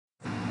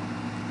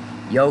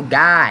Yo,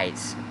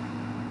 guys.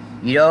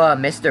 You know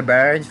Mr.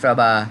 Burns from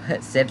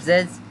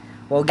Simpsons?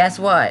 Well, guess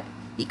what?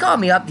 He called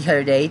me up the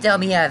other day. He told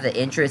me he has an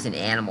interest in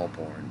animal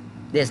porn.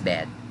 This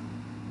bad.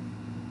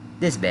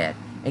 This bad.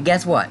 And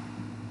guess what?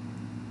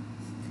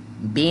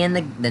 Being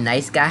the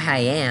nice guy I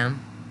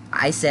am,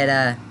 I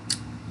said,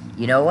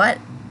 you know what?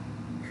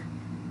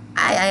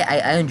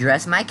 I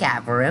undressed my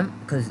cat for him,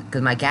 cause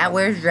my cat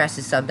wears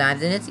dresses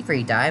sometimes in its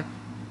free time.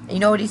 And you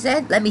know what he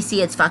said? Let me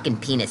see its fucking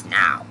penis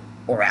now,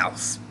 or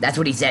else. That's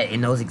what he said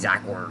in those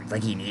exact words,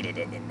 like he needed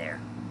it in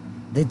there.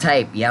 The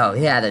type, yo,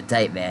 yeah, the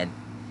type, man.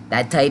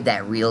 That type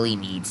that really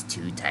needs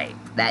to type.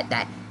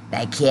 That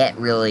can't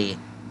really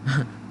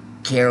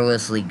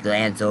carelessly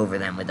glance over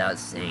them without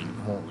saying,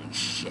 holy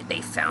shit,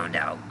 they found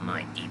out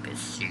my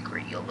deepest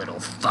secret, you little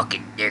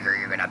fucking nigger.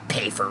 You're gonna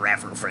pay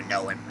forever for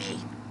knowing me.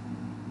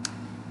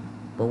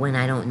 But when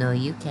I don't know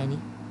you, Kenny,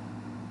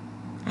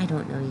 I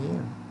don't know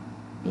you.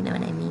 You know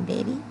what I mean,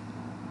 baby?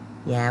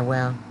 Yeah,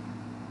 well,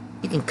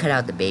 you can cut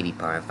out the baby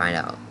part and find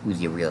out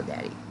who's your real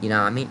daddy. You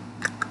know what I mean?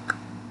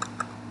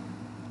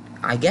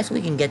 I guess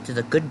we can get to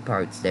the good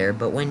parts there,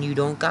 but when you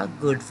don't got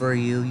good for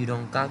you, you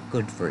don't got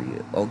good for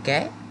you.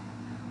 Okay?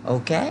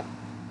 Okay?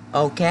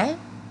 Okay?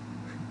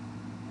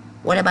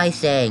 What am I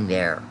saying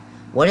there?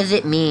 What does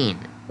it mean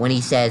when he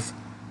says,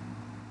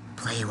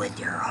 play with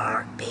your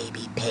heart,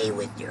 baby, play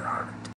with your heart?